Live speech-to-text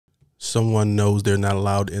someone knows they're not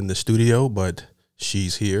allowed in the studio, but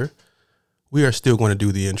she's here. We are still going to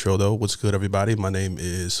do the intro, though. What's good, everybody? My name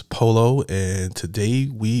is Polo, and today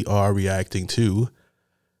we are reacting to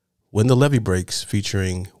When the Levee Breaks,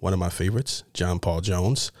 featuring one of my favorites, John Paul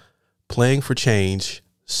Jones, Playing for Change,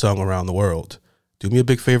 sung around the world. Do me a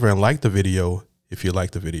big favor and like the video if you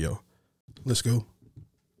like the video. Let's go.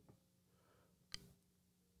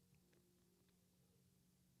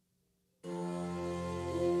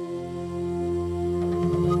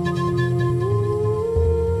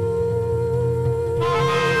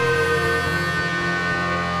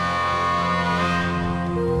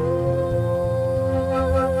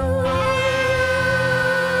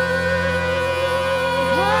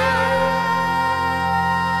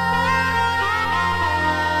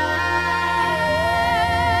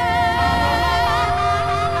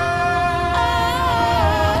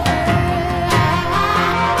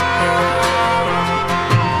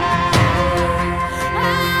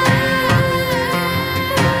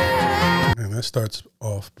 That starts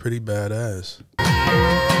off pretty badass.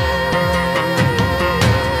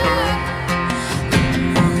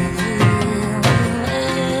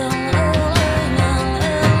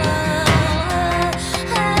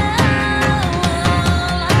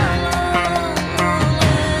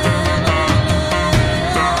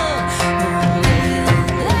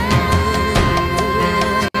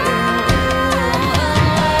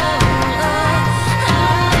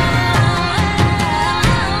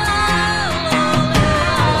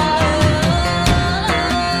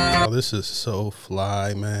 This is so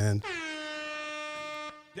fly, man.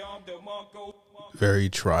 Very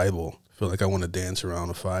tribal. I feel like I want to dance around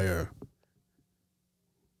a fire.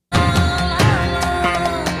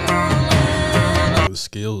 The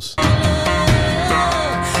skills.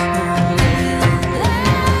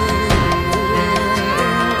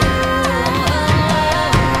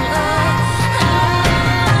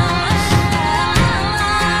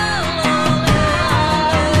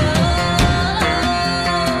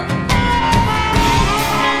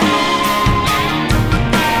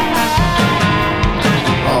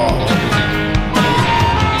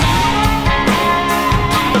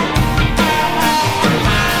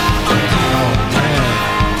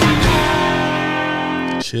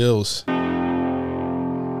 Chills. If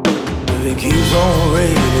it keeps on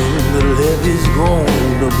raining, the levee's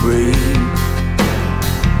gonna break.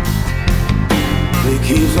 If it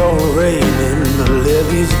keeps on raining, the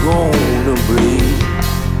levee's gonna break.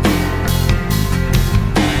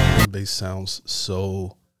 The bass sounds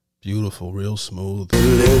so beautiful, real smooth. The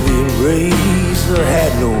levee breaks, I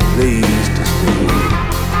had no place to stay.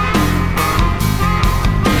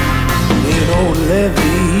 You know,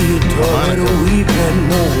 levee taught me to weep and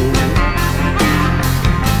moan.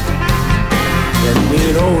 And me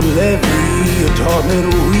old levee taught me to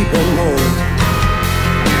weep and moan.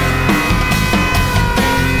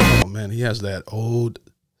 Oh man, he has that old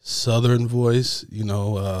southern voice, you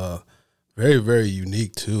know, very, very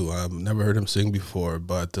unique too. I've never heard him sing before,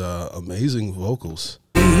 but amazing vocals.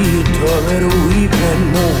 He taught me to weep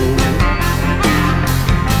and moan.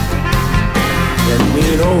 And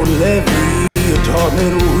me old levee taught me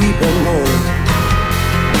to weep and moan.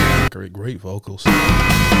 Great vocals. Got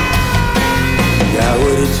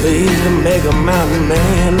what it takes to make a mountain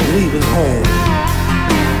man leave his home.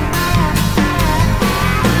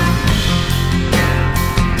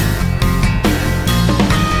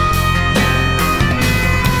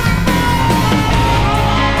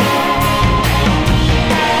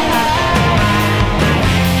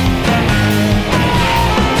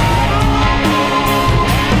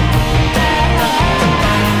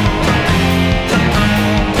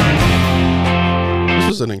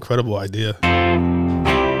 An incredible idea.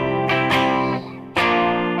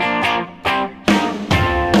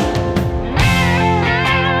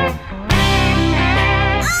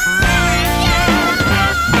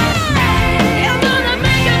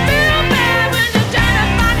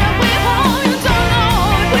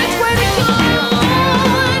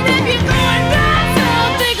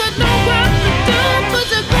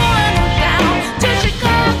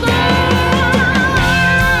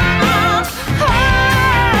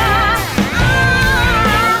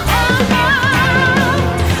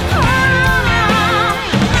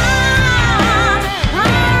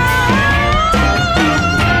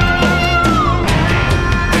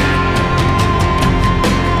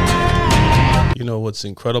 What's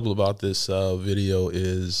incredible about this video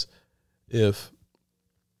is if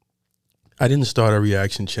I didn't start a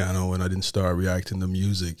reaction channel and I didn't start reacting to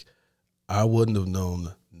music, I wouldn't have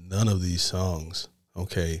known none of these songs.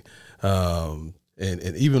 Okay. And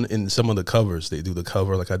even in some of the covers, they do the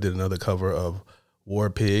cover. Like I did another cover of War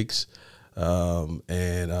Pigs,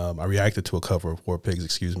 and I reacted to a cover of War Pigs,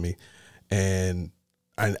 excuse me, and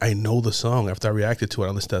I know the song. After I reacted to it,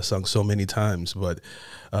 I listened to that song so many times, but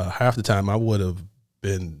half the time I would have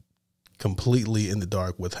been completely in the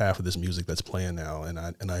dark with half of this music that's playing now, and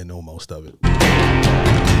I know most of it.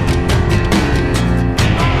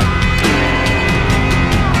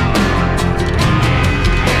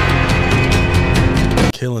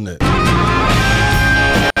 Killing it.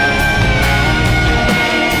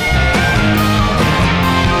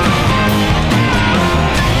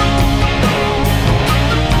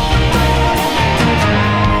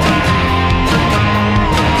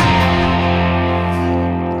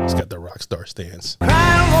 It's got the rock star stance.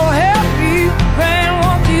 Crying won't help you, crying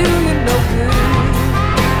won't do you no good.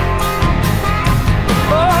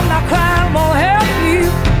 Oh, now crying won't help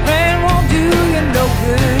you, crying won't do you no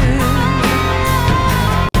good.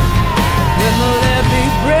 When the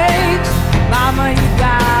levee breaks, mama, you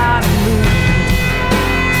gotta move.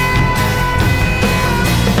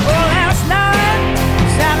 Oh, last night,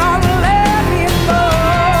 sat on the levee and more.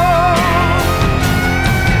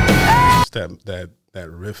 That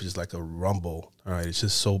riff is like a rumble. All right, it's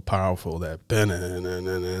just so powerful. That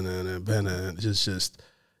just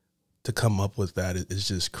to come up with that is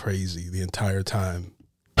just crazy the entire time.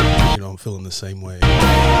 You know, I'm feeling the same way.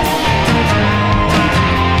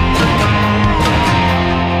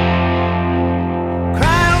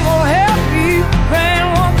 Crying won't help you, crying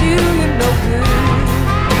won't do you no good.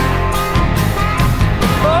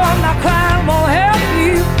 Oh, now crying won't help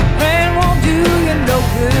you, crying won't do you no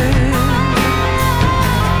good.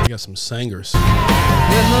 Got some singers.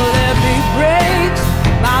 When the levee breaks,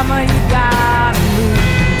 mama, you gotta move.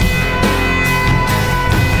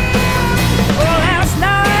 Oh, last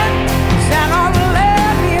night, sat on the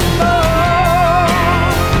levee and more.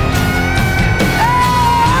 Oh,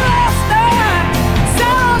 last night,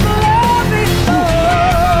 sat on the levee and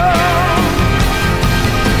more.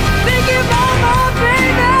 Thinking about my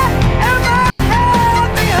baby and my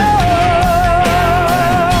happy home.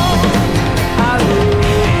 I love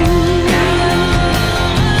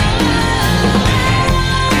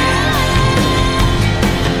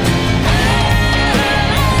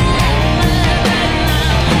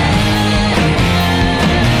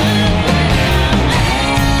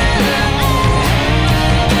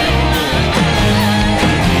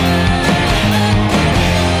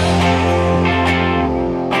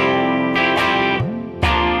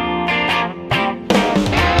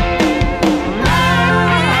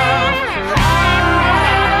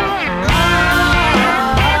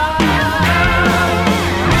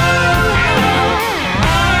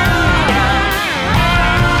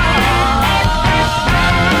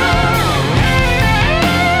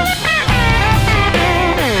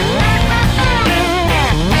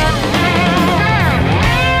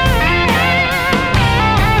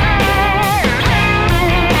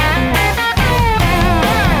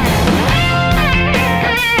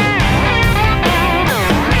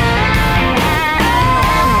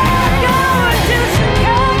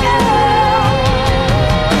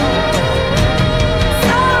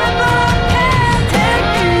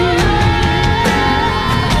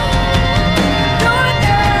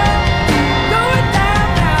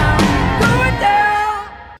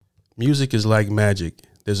Music is like magic.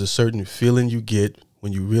 There's a certain feeling you get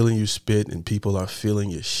when you reel and you spit and people are feeling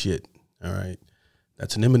your shit. All right.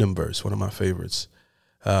 That's an Eminem verse, one of my favorites.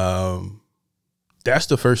 That's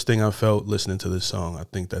the first thing I felt listening to this song. I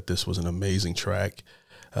think that this was an amazing track.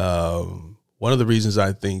 One of the reasons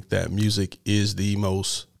I think that music is the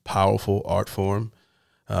most powerful art form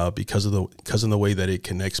because of the way that it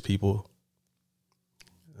connects people.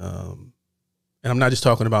 And I'm not just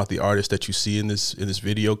talking about the artists that you see in this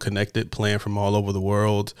video connected, playing from all over the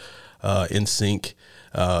world, in sync,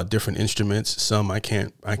 different instruments. Some I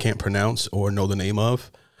can't pronounce or know the name of,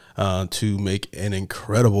 to make an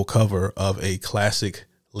incredible cover of a classic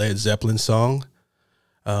Led Zeppelin song,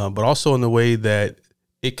 but also in the way that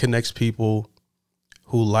it connects people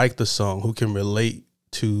who like the song, who can relate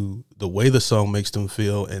to the way the song makes them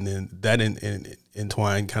feel, and then that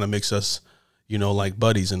entwine kind of makes us, you know, like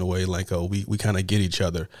buddies in a way, like, oh, we kind of get each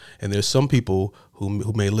other. And there's some people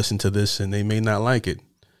who may listen to this and they may not like it.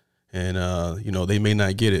 And, you know, they may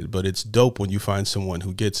not get it, but it's dope when you find someone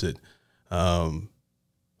who gets it. I'm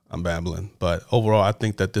babbling, but overall, I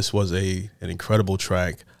think that this was an incredible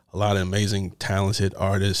track. A lot of amazing, talented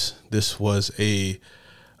artists. This was a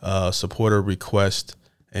supporter request,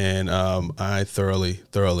 and I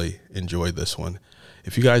thoroughly enjoyed this one.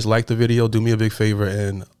 If you guys like the video, do me a big favor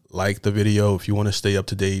and like the video. If you want to stay up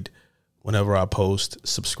to date whenever I post,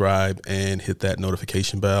 subscribe and hit that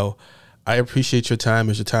notification bell. I appreciate your time,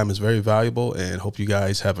 as your time is very valuable, and hope you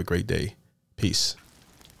guys have a great day. Peace.